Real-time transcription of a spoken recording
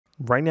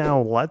Right now,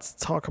 let's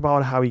talk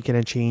about how you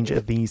can change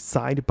the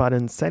side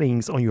button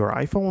settings on your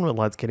iPhone.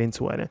 Let's get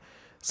into it.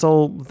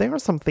 So there are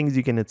some things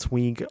you can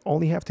tweak.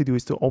 All you have to do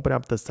is to open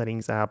up the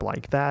settings app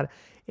like that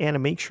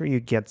and make sure you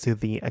get to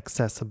the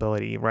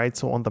accessibility, right?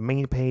 So on the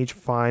main page,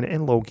 find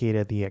and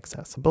locate the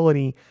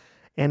accessibility.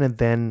 And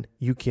then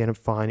you can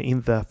find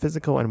in the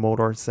physical and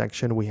motor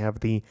section, we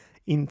have the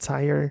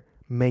entire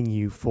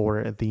menu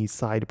for the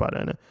side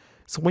button.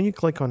 So when you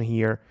click on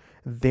here,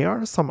 there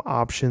are some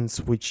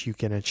options which you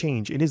can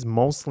change. It is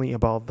mostly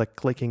about the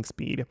clicking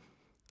speed.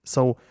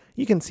 So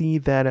you can see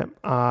that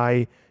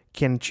I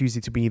can choose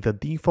it to be the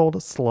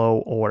default, slow,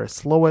 or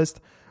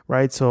slowest,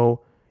 right?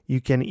 So you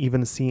can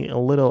even see a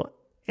little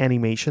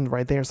animation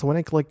right there. So when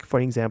I click, for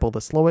example, the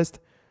slowest,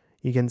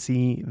 you can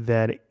see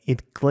that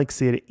it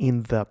clicks it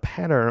in the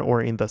pattern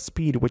or in the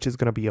speed, which is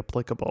going to be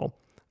applicable.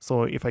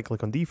 So if I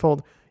click on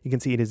default, you can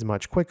see it is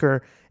much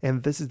quicker,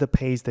 and this is the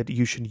pace that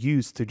you should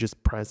use to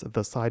just press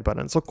the side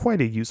button. So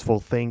quite a useful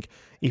thing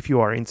if you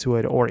are into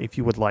it or if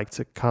you would like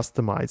to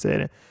customize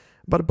it.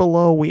 But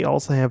below we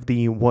also have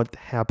the what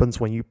happens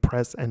when you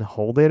press and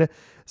hold it.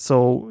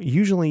 So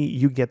usually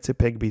you get to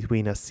pick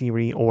between a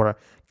Siri or a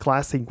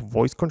classic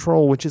voice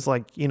control, which is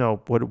like,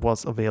 what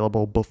was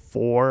available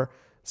before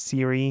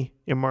Siri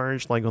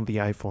emerged, like on the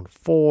iPhone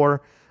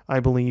 4. I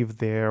believe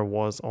there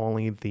was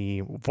only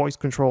the voice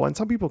control, and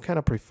some people kind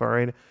of prefer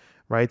it,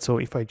 right? So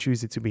if I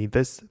choose it to be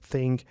this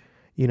thing,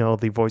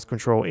 the voice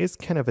control is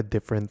kind of a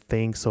different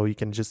thing. So you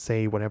can just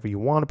say whatever you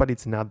want, but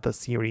it's not the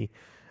Siri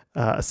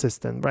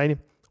assistant, right?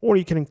 Or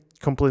you can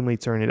completely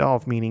turn it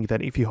off, meaning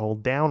that if you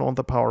hold down on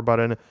the power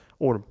button,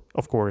 or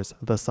of course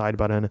the side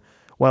button,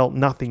 well,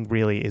 nothing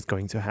really is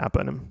going to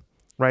happen,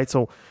 right?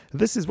 So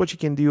this is what you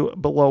can do.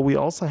 Below we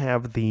also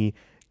have the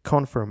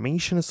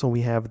confirmation. So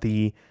we have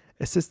the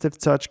assistive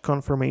touch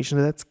confirmation.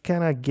 That's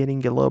kind of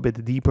getting a little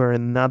bit deeper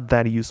and not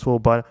that useful,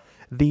 but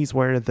these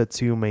were the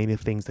two main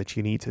things that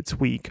you need to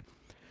tweak.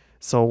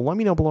 So let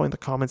me know below in the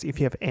comments if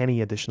you have any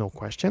additional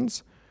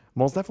questions.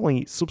 Most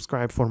definitely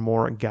subscribe for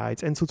more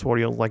guides and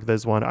tutorials like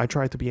this one. I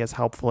try to be as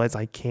helpful as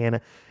I can,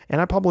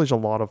 and I publish a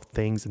lot of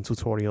things and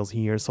tutorials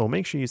here, so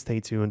make sure you stay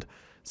tuned.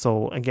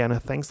 So again,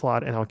 thanks a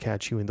lot, and I'll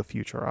catch you in the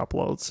future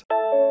uploads.